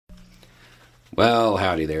Well,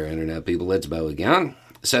 howdy there, Internet people. It's Bo again.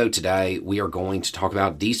 So today we are going to talk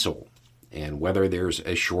about diesel and whether there's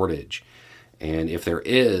a shortage. And if there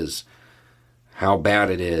is, how bad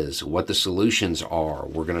it is, what the solutions are.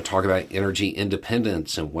 We're going to talk about energy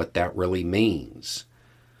independence and what that really means.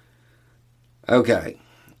 Okay,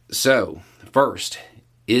 so first,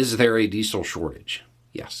 is there a diesel shortage?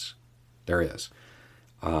 Yes, there is.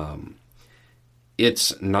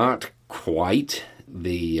 It's not quite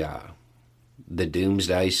the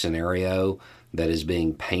doomsday scenario that is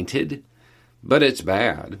being painted, but it's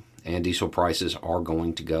bad, and diesel prices are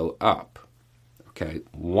going to go up. Okay,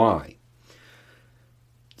 why?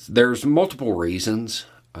 There's multiple reasons.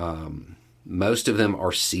 Most of them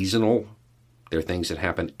are seasonal. They're things that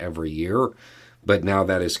happen every year, but now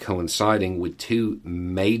that is coinciding with two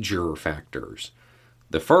major factors.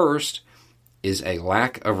 The first is a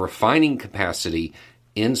lack of refining capacity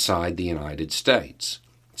inside the United States.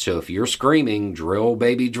 So if you're screaming, drill,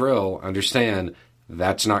 baby, drill, understand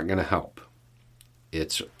that's not going to help.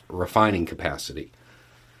 It's refining capacity.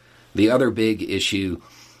 The other big issue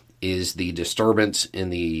is the disturbance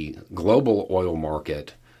in the global oil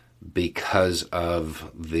market because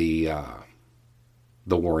of the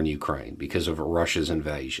war in Ukraine, because of Russia's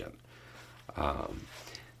invasion.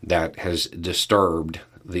 That has disturbed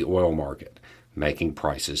the oil market, making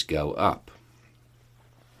prices go up.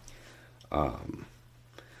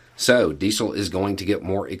 So diesel is going to get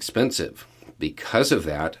more expensive. Because of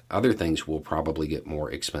that, other things will probably get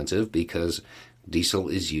more expensive because diesel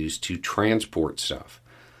is used to transport stuff.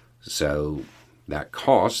 So that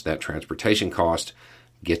cost, that transportation cost,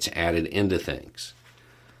 gets added into things.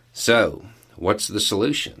 So what's the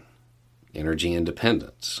solution? Energy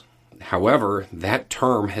independence. However, that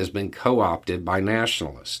term has been co-opted by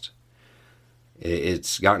nationalists.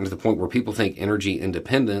 It's gotten to the point where people think energy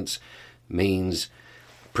independence means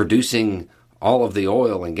producing all of the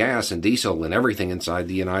oil and gas and diesel and everything inside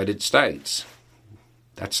the United States.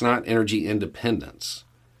 That's not energy independence.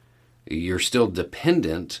 You're still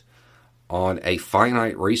dependent on a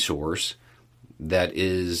finite resource that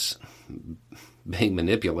is being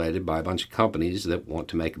manipulated by a bunch of companies that want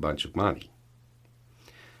to make a bunch of money.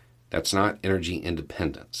 That's not energy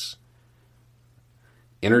independence.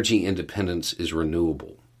 Energy independence is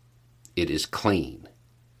renewable. It is clean.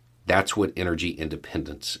 That's what energy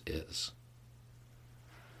independence is.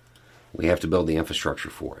 We have to build the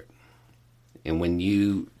infrastructure for it. And when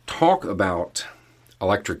you talk about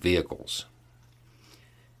electric vehicles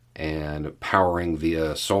and powering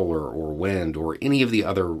via solar or wind or any of the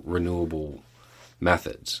other renewable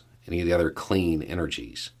methods, any of the other clean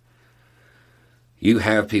energies, you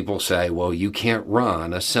have people say, well, you can't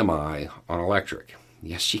run a semi on electric.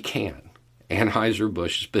 Yes, you can.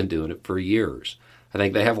 Anheuser-Busch has been doing it for years. I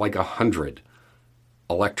think they have like 100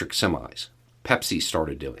 electric semis. Pepsi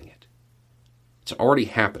started doing it. It's already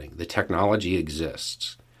happening. The technology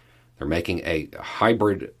exists. They're making a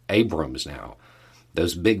hybrid Abrams now.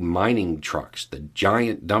 Those big mining trucks, the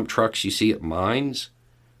giant dump trucks you see at mines,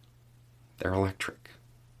 they're electric.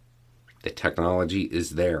 The technology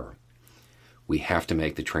is there. We have to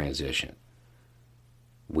make the transition.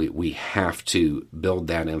 We have to build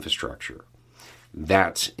that infrastructure.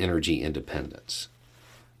 That's energy independence.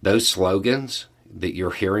 Those slogans that you're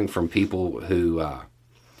hearing from people who,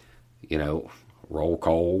 roll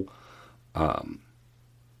coal,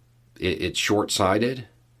 it's short-sighted,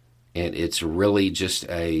 and it's really just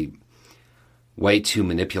a way to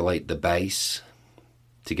manipulate the base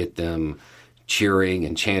to get them cheering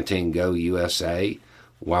and chanting "Go USA,"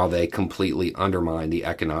 while they completely undermine the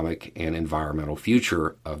economic and environmental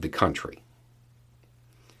future of the country.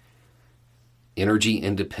 Energy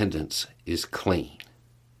independence is clean,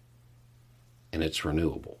 and it's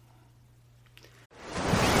renewable.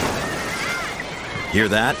 Hear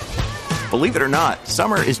that? Believe it or not,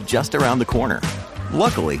 summer is just around the corner.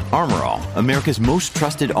 Luckily, Armor All, America's most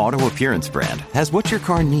trusted auto appearance brand, has what your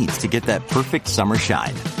car needs to get that perfect summer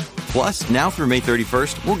shine. Plus, now through May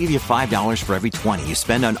 31st, we'll give you $5 for every $20 you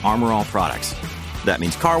spend on Armor All products. That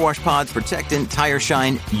means car wash pods, protectant, tire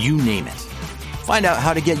shine, you name it. Find out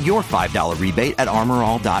how to get your $5 rebate at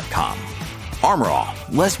armorall.com. Armor All,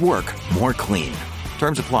 less work, more clean.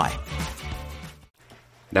 Terms apply.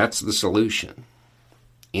 That's the solution.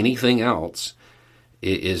 Anything else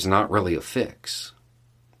is not really a fix.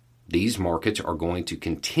 These markets are going to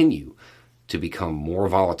continue to become more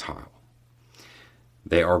volatile.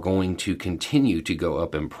 They are going to continue to go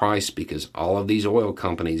up in price because all of these oil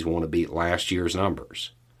companies want to beat last year's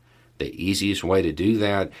numbers. The easiest way to do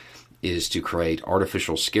that is to create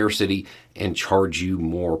artificial scarcity and charge you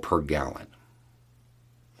more per gallon.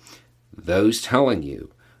 Those telling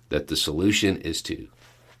you that the solution is to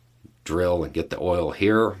drill and get the oil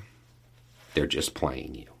here, they're just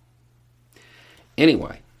playing you.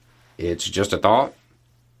 Anyway, it's just a thought.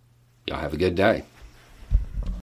 Y'all have a good day.